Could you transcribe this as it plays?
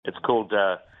It's called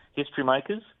History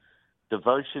Makers,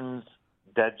 Devotions,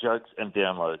 Dad Jokes, and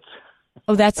Downloads.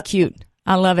 Oh, that's cute.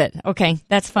 I love it. Okay,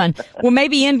 that's fun. Well,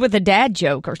 maybe end with a dad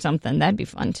joke or something. That'd be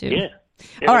fun, too. Yeah.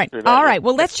 All right. All right.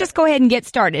 Well, let's just go ahead and get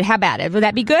started. How about it? Would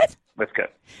that be good? Let's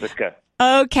go.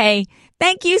 Okay.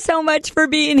 Thank you so much for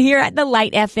being here at the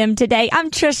Light FM today.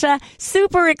 I'm Trisha,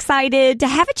 super excited to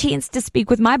have a chance to speak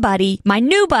with my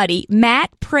new buddy,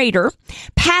 Matt Prater,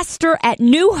 pastor at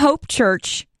New Hope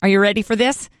Church. Are you ready for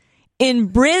this? In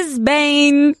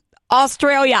Brisbane,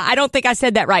 Australia. I don't think I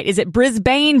said that right. Is it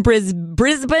Brisbane,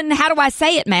 Brisbane? How do I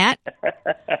say it, Matt?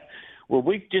 Well,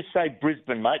 we just say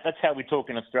Brisbane, mate. That's how we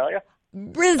talk in Australia.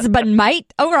 Brisbane,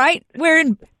 mate. All right. We're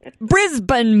in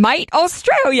Brisbane, mate,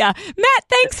 Australia. Matt,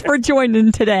 thanks for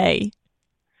joining today.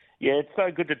 Yeah, it's so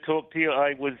good to talk to you.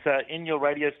 I was in your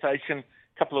radio station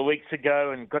a couple of weeks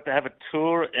ago and got to have a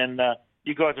tour, and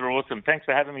you guys are awesome. Thanks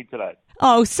for having me today.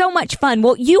 Oh, so much fun.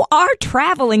 Well, you are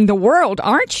traveling the world,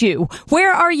 aren't you?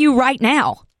 Where are you right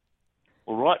now?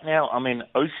 Well, right now I'm in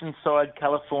Oceanside,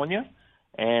 California,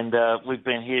 and we've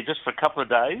been here just for a couple of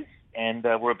days. And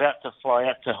we're about to fly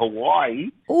out to Hawaii.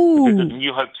 Ooh. Because the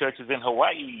New Hope Church is in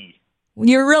Hawaii.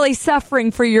 You're really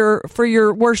suffering for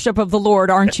your worship of the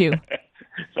Lord, aren't you?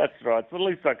 That's right. It's the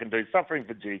least I can do, suffering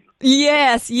for Jesus.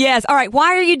 Yes. All right.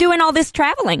 Why are you doing all this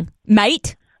traveling,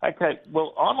 mate? Okay.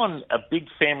 Well, I'm on a big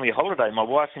family holiday. My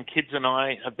wife and kids and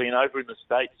I have been over in the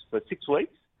States for 6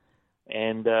 weeks.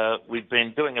 And we've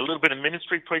been doing a little bit of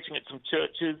ministry, preaching at some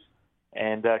churches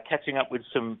and catching up with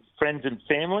some friends and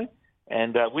family.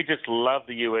 And we just love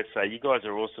the USA. You guys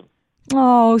are awesome.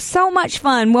 Oh, so much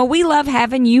fun. Well, we love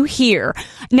having you here.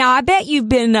 Now, I bet you've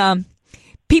been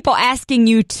people asking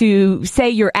you to say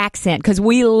your accent because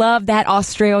we love that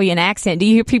Australian accent. Do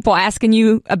you hear people asking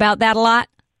you about that a lot?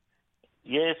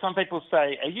 Yeah, some people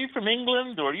say, are you from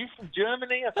England or are you from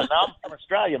Germany? I said, no, I'm from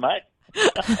Australia, mate.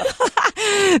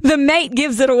 The mate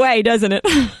gives it away, doesn't it?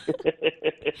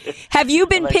 Have you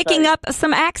been picking up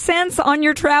some accents on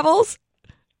your travels?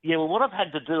 Yeah, well, what I've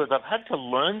had to do is I've had to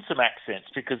learn some accents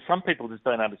because some people just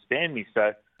don't understand me.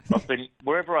 So I've been,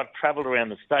 wherever I've traveled around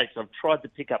the States, I've tried to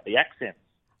pick up the accents.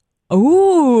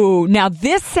 Ooh, now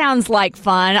this sounds like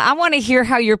fun. I want to hear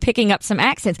how you're picking up some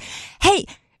accents. Hey,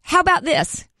 how about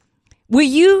this? Will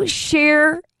you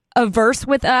share a verse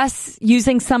with us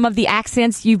using some of the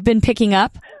accents you've been picking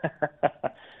up?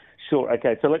 Sure.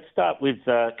 Okay, so let's start with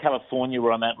California,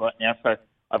 where I'm at right now. So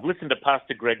I've listened to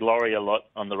Pastor Greg Laurie a lot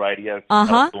on the radio from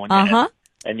California.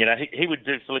 And, you know, he would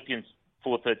do Philippians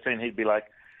 4:13. He'd be like,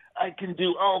 I can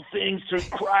do all things through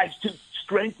Christ who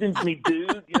strengthens me,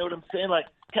 dude. You know what I'm saying? Like,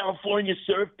 California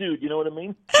surf dude, you know what I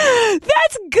mean?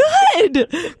 That's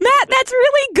good. Matt, that's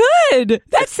really good.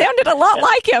 That sounded a lot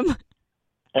like him.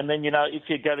 And then, you know, if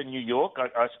you go to New York,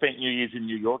 I spent New Year's in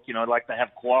New York, you know, like they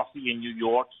have coffee in New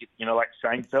York, you know, like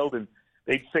Seinfeld, and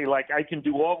they'd say, like, I can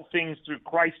do all things through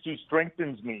Christ who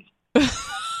strengthens me. That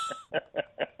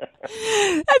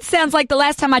sounds like the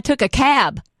last time I took a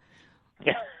cab.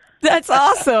 That's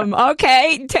awesome.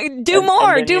 Okay. Do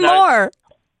more.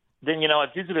 Then, you know, I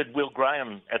visited Will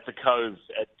Graham at the Cove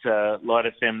at Light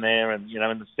FM there and, you know,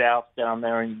 in the South down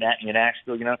there in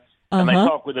Asheville, you know. And they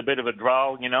talk with a bit of a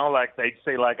drawl, you know, like they'd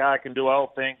say, like, I can do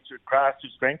all things through Christ who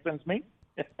strengthens me.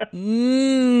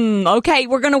 Okay,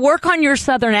 we're going to work on your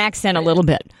Southern accent a little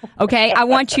bit. Okay, I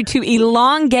want you to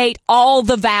elongate all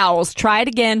the vowels. Try it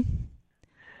again.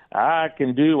 I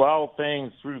can do all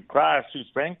things through Christ who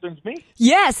strengthens me.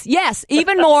 Yes,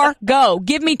 even more. Go.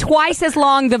 Give me twice as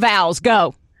long the vowels.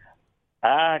 Go.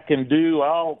 I can do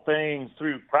all things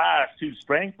through Christ who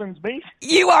strengthens me.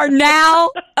 You are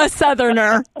now a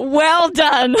Southerner. Well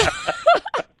done.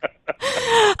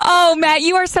 Oh, Matt,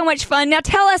 you are so much fun. Now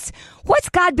tell us, what's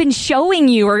God been showing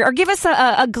you, or give us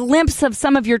a glimpse of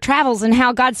some of your travels and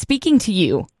how God's speaking to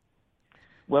you.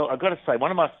 Well, I've got to say,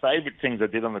 one of my favorite things I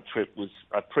did on the trip was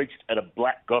I preached at a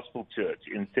black gospel church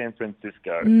in San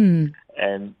Francisco.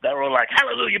 And they were all like,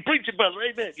 hallelujah, preach it, brother,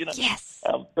 amen, you know. Yes.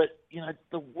 But, you know,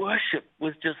 the worship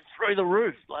was just through the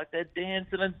roof. Like, they're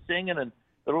dancing and singing, and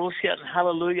they're all shouting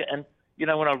hallelujah. And, you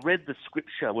know, when I read the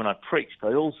scripture, when I preached,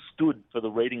 they all stood for the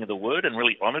reading of the word and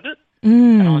really honored it.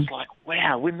 And I was like,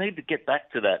 wow, we need to get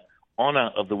back to that honor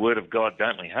of the word of God,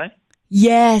 don't we, hey?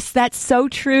 Yes, that's so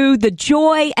true. The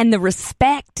joy and the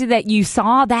respect that you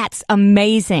saw, that's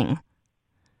amazing.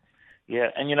 Yeah,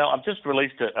 and, you know, I've just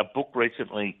released a book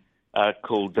recently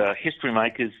called History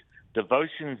Makers,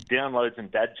 Devotions, Downloads,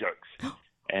 and Dad Jokes.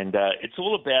 And it's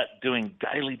all about doing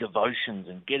daily devotions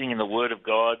and getting in the Word of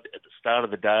God at the start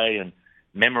of the day and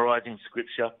memorizing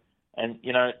Scripture. And,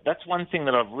 you know, that's one thing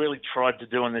that I've really tried to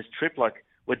do on this trip. Like,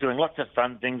 we're doing lots of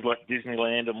fun things like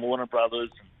Disneyland and Warner Brothers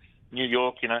and New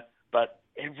York, but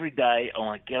every day I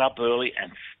want to get up early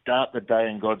and start the day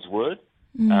in God's Word.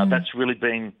 That's really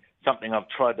been something I've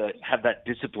tried to have that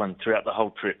discipline throughout the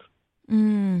whole trip.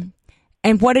 And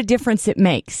what a difference it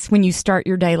makes when you start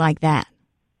your day like that.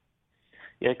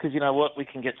 Yeah, because you know what? We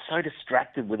can get so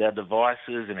distracted with our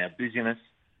devices and our busyness.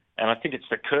 And I think it's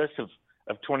the curse of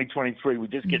 2023. We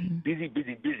just get busy.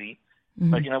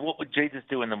 But, what would Jesus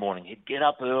do in the morning? He'd get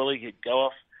up early, he'd go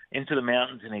off into the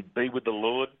mountains, and he'd be with the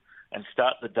Lord and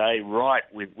start the day right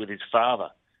with his Father.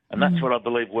 And that's what I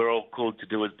believe we're all called to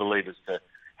do as believers, to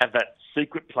have that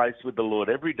secret place with the Lord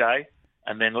every day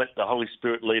and then let the Holy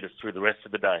Spirit lead us through the rest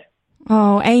of the day.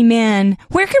 Oh, amen.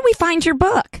 Where can we find your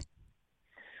book?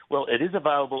 Well, it is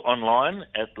available online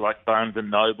at like Barnes &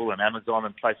 Noble and Amazon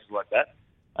and places like that.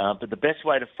 But the best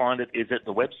way to find it is at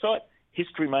the website,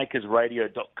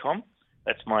 historymakersradio.com.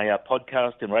 That's my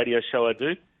podcast and radio show I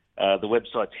do. The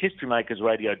website's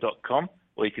historymakersradio.com,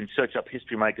 or you can search up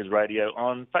History Makers Radio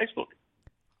on Facebook.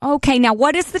 Okay, now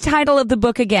what is the title of the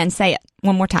book again? Say it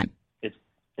one more time.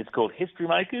 It's called History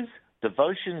Makers,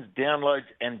 Devotions, Downloads,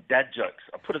 and Dad Jokes.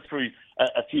 I put it through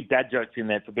a few dad jokes in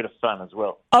there for a bit of fun as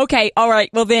well. Okay, all right.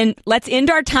 Well, then let's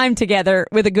end our time together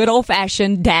with a good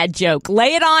old-fashioned dad joke.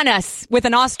 Lay it on us with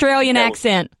an Australian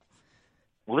accent.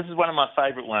 Well, this is one of my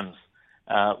favorite ones.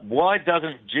 Why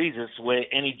doesn't Jesus wear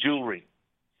any jewelry?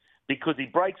 Because he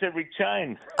breaks every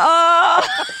chain. Oh!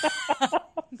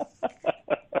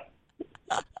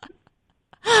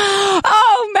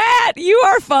 Oh, Matt, you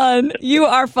are fun. You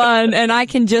are fun. And I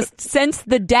can just sense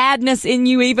the dadness in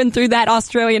you even through that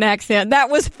Australian accent. That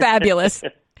was fabulous.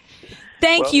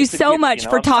 Thank you so much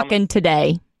for talking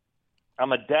today.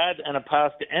 I'm a dad and a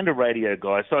pastor and a radio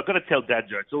guy, so I've got to tell dad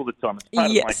jokes all the time. It's part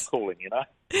of my calling,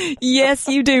 Yes,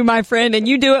 you do, my friend, and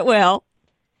you do it well.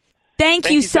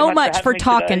 Thank you so much for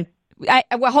talking.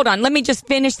 Well, hold on. Let me just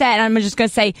finish that. And I'm just going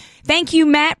to say thank you,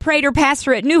 Matt Prater,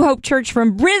 pastor at New Hope Church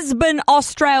from Brisbane,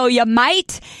 Australia,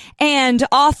 mate, and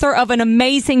author of an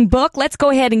amazing book. Let's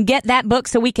go ahead and get that book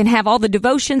so we can have all the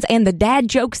devotions and the dad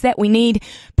jokes that we need.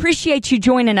 Appreciate you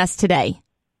joining us today.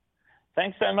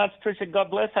 Thanks so much, Tricia.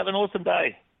 God bless. Have an awesome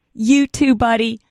day. You too, buddy.